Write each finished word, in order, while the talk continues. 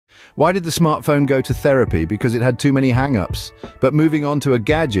Why did the smartphone go to therapy? Because it had too many hang-ups. But moving on to a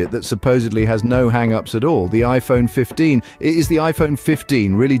gadget that supposedly has no hang-ups at all, the iPhone 15. Is the iPhone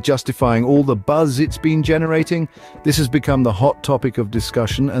 15 really justifying all the buzz it's been generating? This has become the hot topic of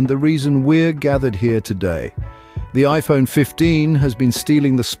discussion and the reason we're gathered here today. The iPhone 15 has been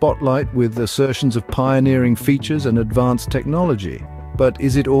stealing the spotlight with assertions of pioneering features and advanced technology. But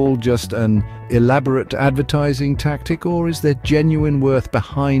is it all just an elaborate advertising tactic, or is there genuine worth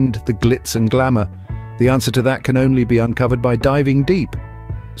behind the glitz and glamour? The answer to that can only be uncovered by diving deep.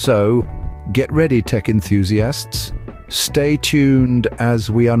 So, get ready, tech enthusiasts. Stay tuned as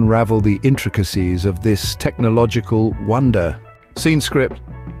we unravel the intricacies of this technological wonder. Scene script.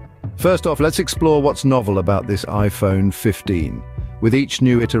 First off, let's explore what's novel about this iPhone 15. With each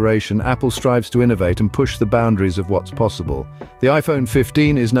new iteration, Apple strives to innovate and push the boundaries of what's possible. The iPhone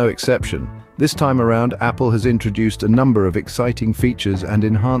 15 is no exception. This time around, Apple has introduced a number of exciting features and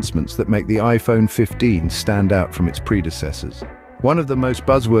enhancements that make the iPhone 15 stand out from its predecessors. One of the most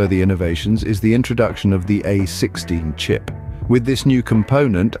buzzworthy innovations is the introduction of the A16 chip. With this new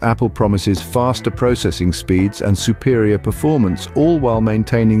component, Apple promises faster processing speeds and superior performance, all while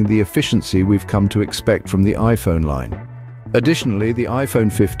maintaining the efficiency we've come to expect from the iPhone line. Additionally, the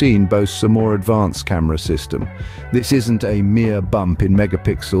iPhone 15 boasts a more advanced camera system. This isn't a mere bump in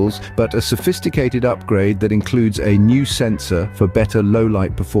megapixels, but a sophisticated upgrade that includes a new sensor for better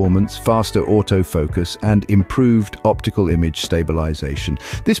low-light performance, faster autofocus, and improved optical image stabilization.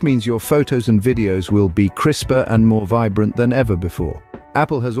 This means your photos and videos will be crisper and more vibrant than ever before.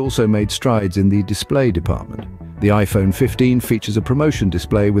 Apple has also made strides in the display department. The iPhone 15 features a promotion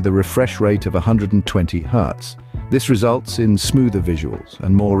display with a refresh rate of 120 Hz. This results in smoother visuals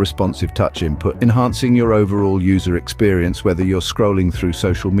and more responsive touch input, enhancing your overall user experience whether you're scrolling through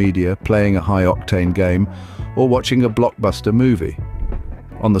social media, playing a high-octane game, or watching a blockbuster movie.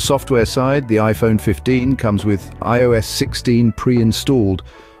 On the software side, the iPhone 15 comes with iOS 16 pre-installed,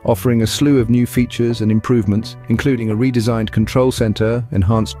 offering a slew of new features and improvements, including a redesigned control center,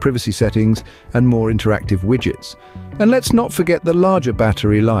 enhanced privacy settings, and more interactive widgets. And let's not forget the larger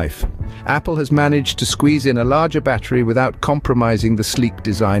battery life. Apple has managed to squeeze in a larger battery without compromising the sleek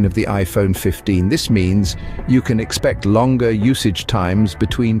design of the iPhone 15. This means you can expect longer usage times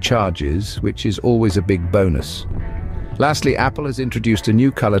between charges, which is always a big bonus. Lastly, Apple has introduced a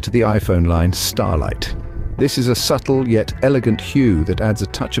new color to the iPhone line, Starlight. This is a subtle yet elegant hue that adds a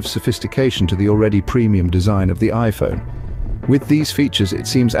touch of sophistication to the already premium design of the iPhone. With these features, it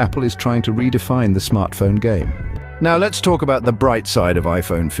seems Apple is trying to redefine the smartphone game. Now let's talk about the bright side of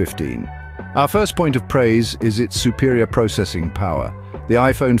iPhone 15. Our first point of praise is its superior processing power. The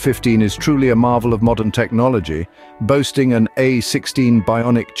iPhone 15 is truly a marvel of modern technology, boasting an A16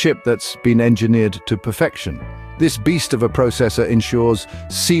 Bionic chip that's been engineered to perfection. This beast of a processor ensures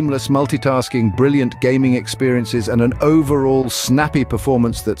seamless multitasking, brilliant gaming experiences, and an overall snappy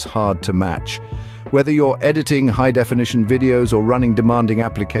performance that's hard to match. Whether you're editing high-definition videos or running demanding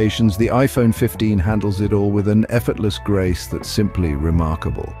applications, the iPhone 15 handles it all with an effortless grace that's simply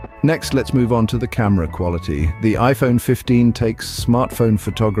remarkable. Next, let's move on to the camera quality. The iPhone 15 takes smartphone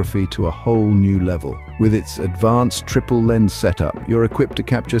photography to a whole new level. With its advanced triple lens setup, you're equipped to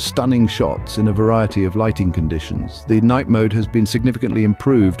capture stunning shots in a variety of lighting conditions. The night mode has been significantly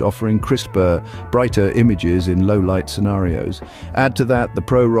improved, offering crisper, brighter images in low-light scenarios. Add to that the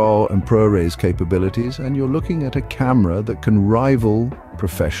ProRAW and ProRes capabilities, and you're looking at a camera that can rival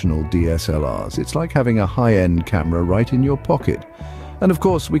professional DSLRs. It's like having a high-end camera right in your pocket. And of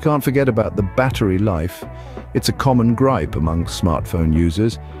course, we can't forget about the battery life. It's a common gripe among smartphone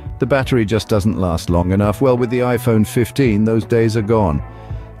users. The battery just doesn't last long enough. Well, with the iPhone 15, those days are gone.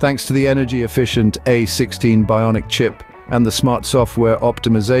 Thanks to the energy-efficient A16 Bionic chip and the smart software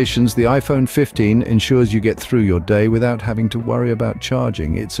optimizations, the iPhone 15 ensures you get through your day without having to worry about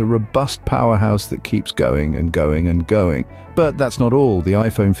charging. It's a robust powerhouse that keeps going and going and going. But that's not all. The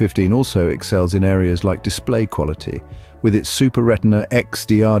iPhone 15 also excels in areas like display quality, with its Super Retina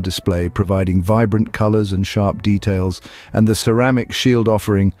XDR display providing vibrant colors and sharp details, and the ceramic shield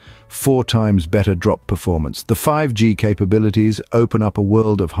offering 4 times better drop performance. The 5G capabilities open up a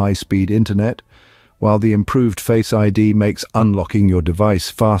world of high-speed internet, while the improved Face ID makes unlocking your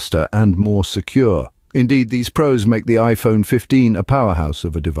device faster and more secure. Indeed, these pros make the iPhone 15 a powerhouse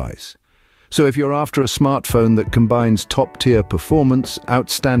of a device. So if you're after a smartphone that combines top-tier performance,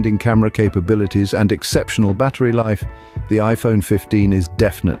 outstanding camera capabilities, and exceptional battery life, the iPhone 15 is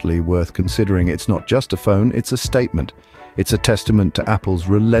definitely worth considering. It's not just a phone, it's a statement. It's a testament to Apple's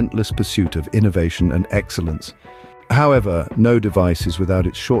relentless pursuit of innovation and excellence. However, no device is without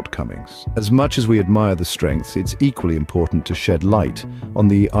its shortcomings. As much as we admire the strengths, it's equally important to shed light on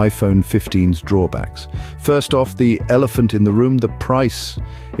the iPhone 15's drawbacks. First off, the elephant in the room, the price.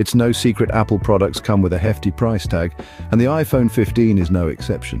 It's no secret Apple products come with a hefty price tag, and the iPhone 15 is no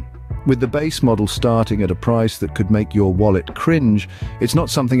exception. With the base model starting at a price that could make your wallet cringe, it's not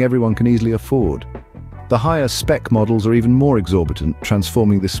something everyone can easily afford. The higher spec models are even more exorbitant,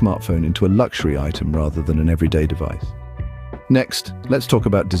 transforming this smartphone into a luxury item rather than an everyday device. Next, let's talk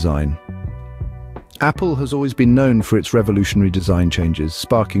about design. Apple has always been known for its revolutionary design changes,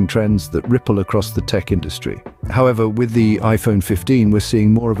 sparking trends that ripple across the tech industry. However, with the iPhone 15, we're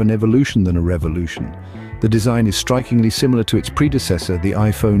seeing more of an evolution than a revolution. The design is strikingly similar to its predecessor, the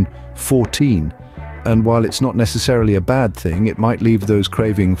iPhone 14. And while it's not necessarily a bad thing, it might leave those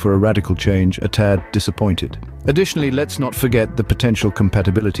craving for a radical change a tad disappointed. Additionally, let's not forget the potential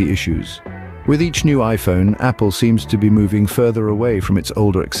compatibility issues. With each new iPhone, Apple seems to be moving further away from its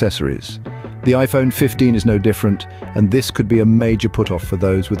older accessories. The iPhone 15 is no different, and this could be a major put-off for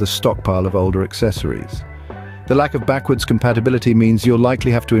those with a stockpile of older accessories. The lack of backwards compatibility means you'll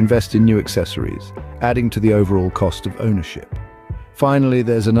likely have to invest in new accessories, adding to the overall cost of ownership. Finally,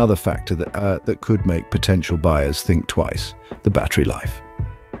 there's another factor that could make potential buyers think twice: the battery life.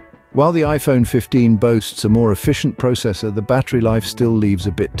 While the iPhone 15 boasts a more efficient processor, the battery life still leaves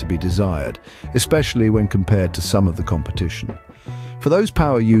a bit to be desired, especially when compared to some of the competition. For those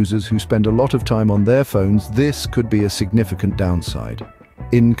power users who spend a lot of time on their phones, this could be a significant downside.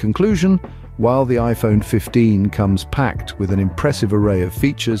 In conclusion, while the iPhone 15 comes packed with an impressive array of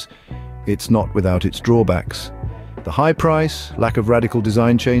features, it's not without its drawbacks. The high price, lack of radical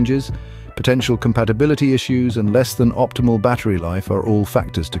design changes, potential compatibility issues, and less than optimal battery life are all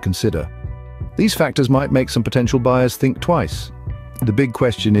factors to consider. These factors might make some potential buyers think twice. The big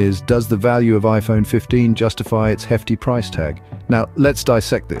question is, does the value of iPhone 15 justify its hefty price tag? Now, let's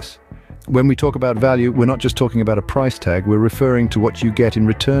dissect this. When we talk about value, we're not just talking about a price tag, we're referring to what you get in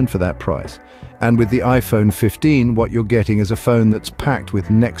return for that price. And with the iPhone 15, what you're getting is a phone that's packed with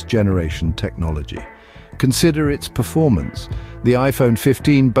next-generation technology. Consider its performance. The iPhone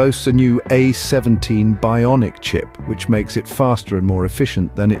 15 boasts a new A17 Bionic chip, which makes it faster and more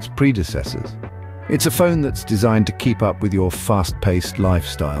efficient than its predecessors. It's a phone that's designed to keep up with your fast-paced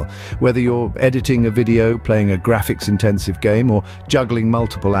lifestyle. Whether you're editing a video, playing a graphics-intensive game, or juggling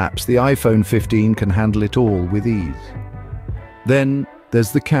multiple apps, the iPhone 15 can handle it all with ease. Then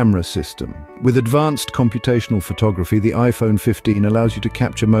there's the camera system. With advanced computational photography, the iPhone 15 allows you to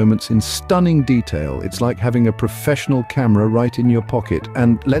capture moments in stunning detail. It's like having a professional camera right in your pocket.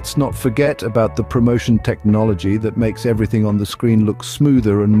 And let's not forget about the promotion technology that makes everything on the screen look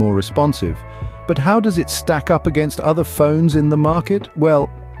smoother and more responsive. But how does it stack up against other phones in the market?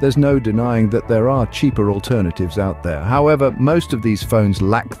 Well, there's no denying that there are cheaper alternatives out there. However, most of these phones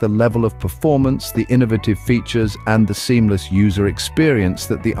lack the level of performance, the innovative features, and the seamless user experience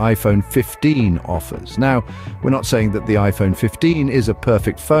that the iPhone 15 offers. Now, we're not saying that the iPhone 15 is a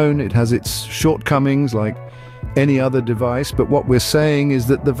perfect phone. It has its shortcomings like any other device, but what we're saying is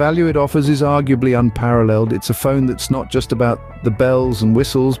that the value it offers is arguably unparalleled. It's a phone that's not just about the bells and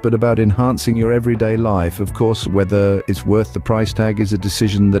whistles, but about enhancing your everyday life. Of course, whether it's worth the price tag is a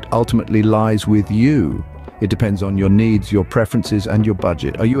decision that ultimately lies with you. It depends on your needs, your preferences, and your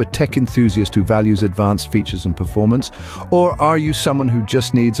budget. Are you a tech enthusiast who values advanced features and performance? Or are you someone who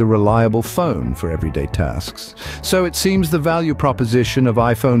just needs a reliable phone for everyday tasks? So it seems the value proposition of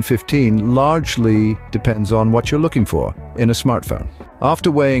iPhone 15 largely depends on what you're looking for in a smartphone.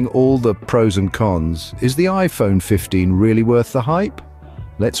 After weighing all the pros and cons, is the iPhone 15 really worth the hype?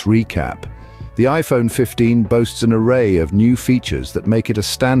 Let's recap. The iPhone 15 boasts an array of new features that make it a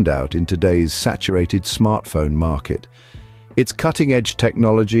standout in today's saturated smartphone market. Its cutting-edge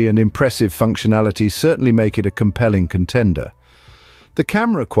technology and impressive functionality certainly make it a compelling contender. The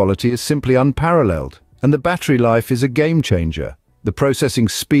camera quality is simply unparalleled, and the battery life is a game-changer. The processing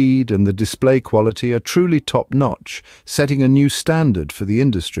speed and the display quality are truly top-notch, setting a new standard for the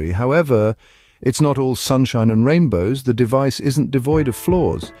industry. However, it's not all sunshine and rainbows. The device isn't devoid of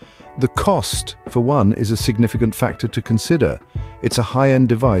flaws. The cost, for one, is a significant factor to consider. It's a high-end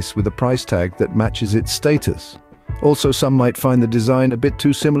device with a price tag that matches its status. Also, some might find the design a bit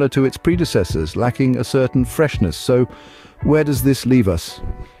too similar to its predecessors, lacking a certain freshness. So, where does this leave us?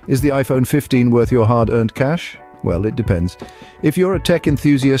 Is the iPhone 15 worth your hard-earned cash? Well, it depends. If you're a tech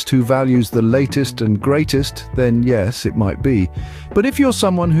enthusiast who values the latest and greatest, then yes, it might be. But if you're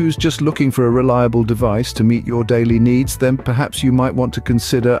someone who's just looking for a reliable device to meet your daily needs, then perhaps you might want to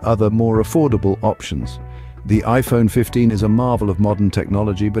consider other more affordable options. The iPhone 15 is a marvel of modern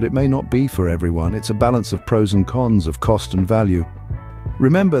technology, but it may not be for everyone. It's a balance of pros and cons, of cost and value.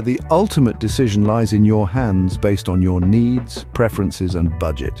 Remember, the ultimate decision lies in your hands based on your needs, preferences, and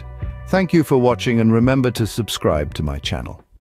budget. Thank you for watching, and remember to subscribe to my channel.